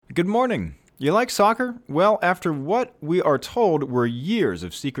Good morning. You like soccer? Well, after what we are told were years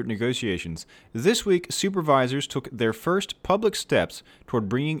of secret negotiations, this week supervisors took their first public steps toward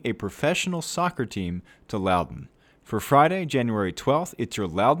bringing a professional soccer team to Loudoun. For Friday, January 12th, it's your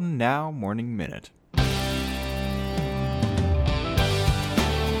Loudoun Now Morning Minute.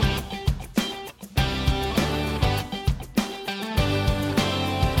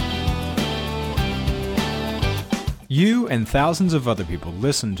 You and thousands of other people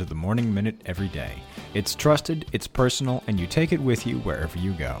listen to the Morning Minute every day. It's trusted, it's personal, and you take it with you wherever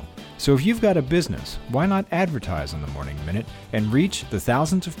you go. So if you've got a business, why not advertise on the Morning Minute and reach the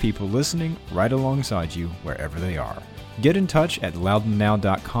thousands of people listening right alongside you wherever they are? Get in touch at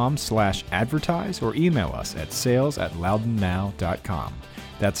loudounnow.com/advertise or email us at sales@loudounnow.com.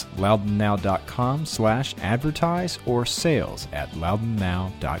 That's loudounnow.com/advertise or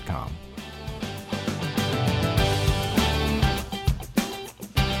sales@loudounnow.com.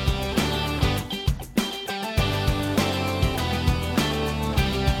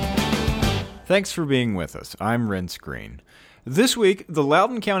 Thanks for being with us. I'm Renss Greene. This week, the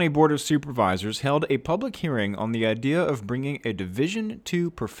Loudoun County Board of Supervisors held a public hearing on the idea of bringing a Division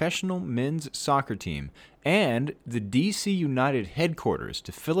II professional men's soccer team and the DC United headquarters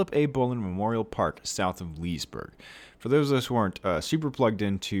to Philip A. Bolen Memorial Park south of Leesburg. For those of us who aren't super plugged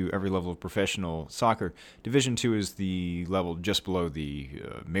into every level of professional soccer, Division II is the level just below the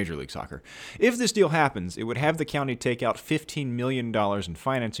Major League Soccer. If this deal happens, it would have the county take out $15 million in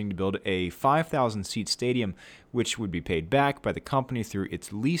financing to build a 5,000-seat stadium, which would be paid back by the company through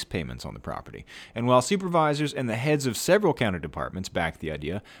its lease payments on the property. And while supervisors and the heads of several county departments back the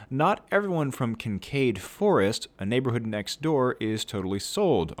idea, not everyone from Kincaid Forest, a neighborhood next door, is totally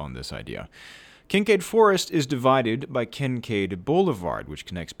sold on this idea. Kincaid Forest is divided by Kincaid Boulevard, which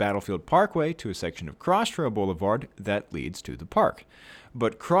connects Battlefield Parkway to a section of Cross Trail Boulevard that leads to the park.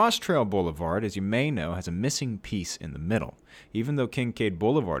 But Cross Trail Boulevard, as you may know, has a missing piece in the middle. Even though Kincaid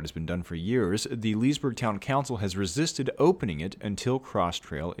Boulevard has been done for years, the Leesburg Town Council has resisted opening it until Cross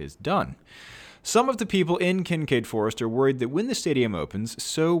Trail is done. Some of the people in Kincaid Forest are worried that when the stadium opens,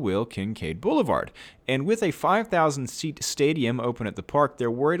 so will Kincaid Boulevard. And with a 5,000-seat stadium open at the park, they're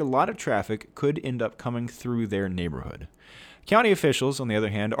worried a lot of traffic could end up coming through their neighborhood. County officials, on the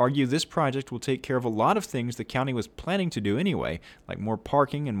other hand, argue this project will take care of a lot of things the county was planning to do anyway, like more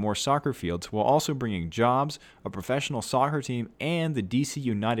parking and more soccer fields, while also bringing jobs, a professional soccer team, and the DC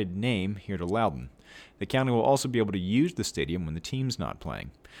United name here to Loudoun. The county will also be able to use the stadium when the team's not playing.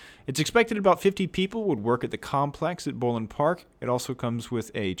 It's expected about 50 people would work at the complex at Bolen Park. It also comes with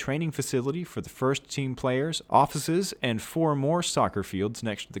a training facility for the first team players, offices, and 4 more soccer fields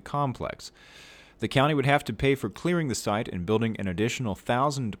next to the complex. The county would have to pay for clearing the site and building an additional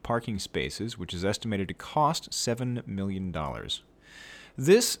 1,000 parking spaces, which is estimated to cost $7 million.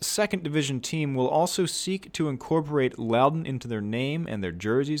 This second division team will also seek to incorporate Loudoun into their name and their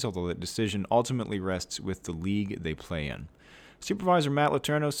jerseys, although that decision ultimately rests with the league they play in. Supervisor Matt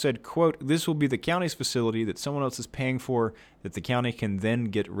Letourneau said, quote, "This will be the county's facility that someone else is paying for that the county can then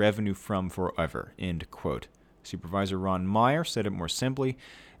get revenue from forever," end quote. Supervisor Ron Meyer said it more simply,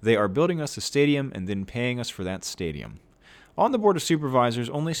 "They are building us a stadium and then paying us for that stadium." On the Board of Supervisors,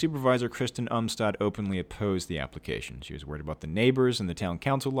 only Supervisor Kristen Umstad openly opposed the application. She was worried about the neighbors and the town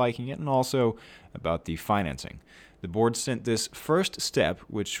council liking it, and also about the financing. The board sent this first step,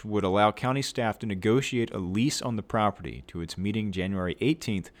 which would allow county staff to negotiate a lease on the property, to its meeting January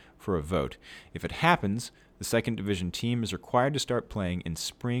 18th for a vote. If it happens, the second division team is required to start playing in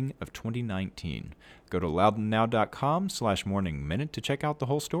spring of 2019. Go to loudounnow.com/Morning Minute to check out the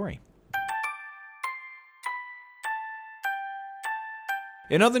whole story.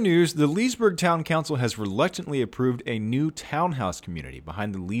 In other news, the Leesburg Town Council has reluctantly approved a new townhouse community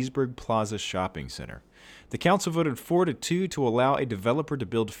behind the Leesburg Plaza Shopping Center. The council voted 4-2 to allow a developer to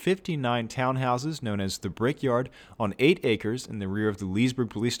build 59 townhouses known as the Brickyard on 8 acres in the rear of the Leesburg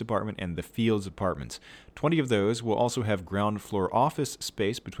Police Department and the Fields Apartments. 20 of those will also have ground floor office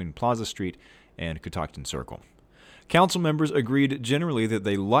space between Plaza Street and Catoctin Circle. Council members agreed generally that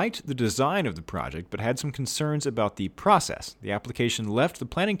they liked the design of the project, but had some concerns about the process. The application left the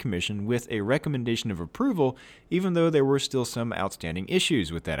Planning Commission with a recommendation of approval, even though there were still some outstanding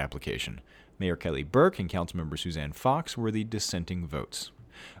issues with that application. Mayor Kelly Burke and Councilmember Suzanne Fox were the dissenting votes.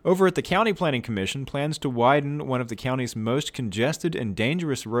 Over at the County Planning Commission, plans to widen one of the county's most congested and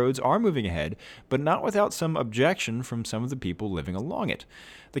dangerous roads are moving ahead, but not without some objection from some of the people living along it.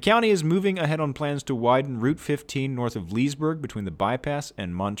 The county is moving ahead on plans to widen Route 15 north of Leesburg between the bypass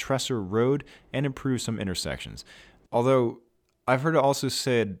and Montresor Road and improve some intersections. Although I've heard it also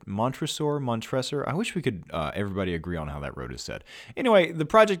said Montresor. I wish we could everybody agree on how that road is said. Anyway, the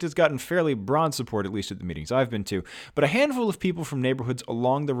project has gotten fairly broad support, at least at the meetings I've been to, but a handful of people from neighborhoods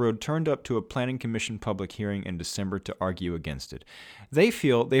along the road turned up to a planning commission public hearing in December to argue against it. They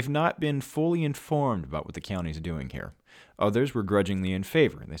feel they've not been fully informed about what the county's doing here. Others were grudgingly in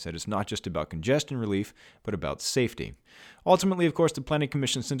favor. They said it's not just about congestion relief, but about safety. Ultimately, of course, the Planning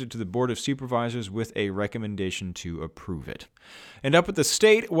Commission sent it to the Board of Supervisors with a recommendation to approve it. And up at the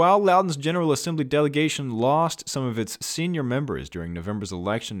state, while Loudoun's General Assembly delegation lost some of its senior members during November's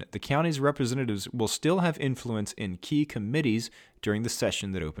election, the county's representatives will still have influence in key committees during the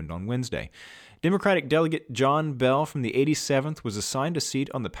session that opened on Wednesday. Democratic delegate John Bell from the 87th was assigned a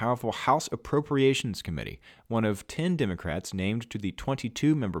seat on the powerful House Appropriations Committee, one of 10 Democrats named to the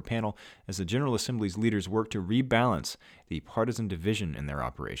 22-member panel as the General Assembly's leaders work to rebalance the partisan division in their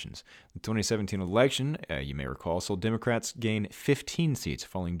operations. The 2017 election, you may recall, saw Democrats gain 15 seats,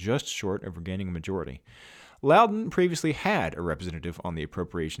 falling just short of regaining a majority. Loudoun previously had a representative on the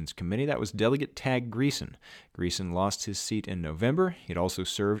Appropriations Committee. That was Delegate Tag Greason. Greason lost his seat in November. He had also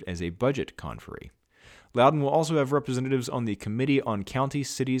served as a budget conferee. Loudoun will also have representatives on the Committee on Counties,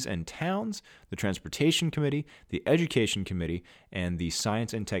 Cities, and Towns, the Transportation Committee, the Education Committee, and the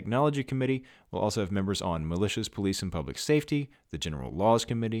Science and Technology Committee. We'll also have members on Militias, Police, and Public Safety, the General Laws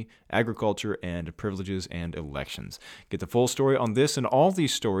Committee, Agriculture, and Privileges and Elections. Get the full story on this and all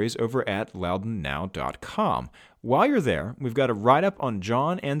these stories over at loudounnow.com. While you're there, we've got a write-up on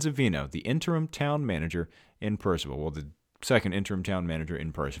John Anzavino, the interim town manager in Percival. Well, the second interim town manager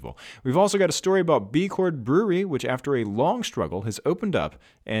in Percival. We've also got a story about B-Cord Brewery, which after a long struggle has opened up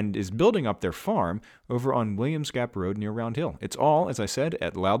and is building up their farm over on Williams Gap Road near Round Hill. It's all, as I said,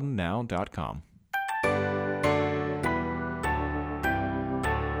 at loudounnow.com.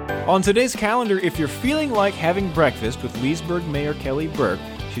 On today's calendar, if you're feeling like having breakfast with Leesburg Mayor Kelly Burke,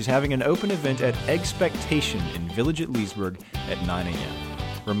 she's having an open event at Eggspectation in Village at Leesburg at 9 a.m.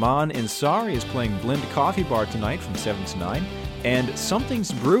 Rahman Insari is playing Blend Coffee Bar tonight from 7 to 9, and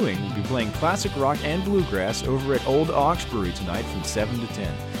Something's Brewing will be playing classic rock and bluegrass over at Old Oxbury tonight from 7 to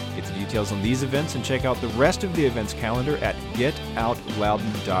 10. Get the details on these events and check out the rest of the events calendar at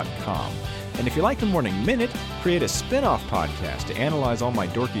getoutloudon.com. And if you like the Morning Minute, create a spin-off podcast to analyze all my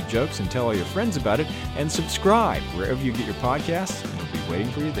dorky jokes and tell all your friends about it, and subscribe wherever you get your podcasts, and we'll be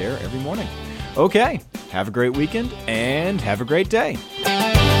waiting for you there every morning. Okay, have a great weekend, and have a great day.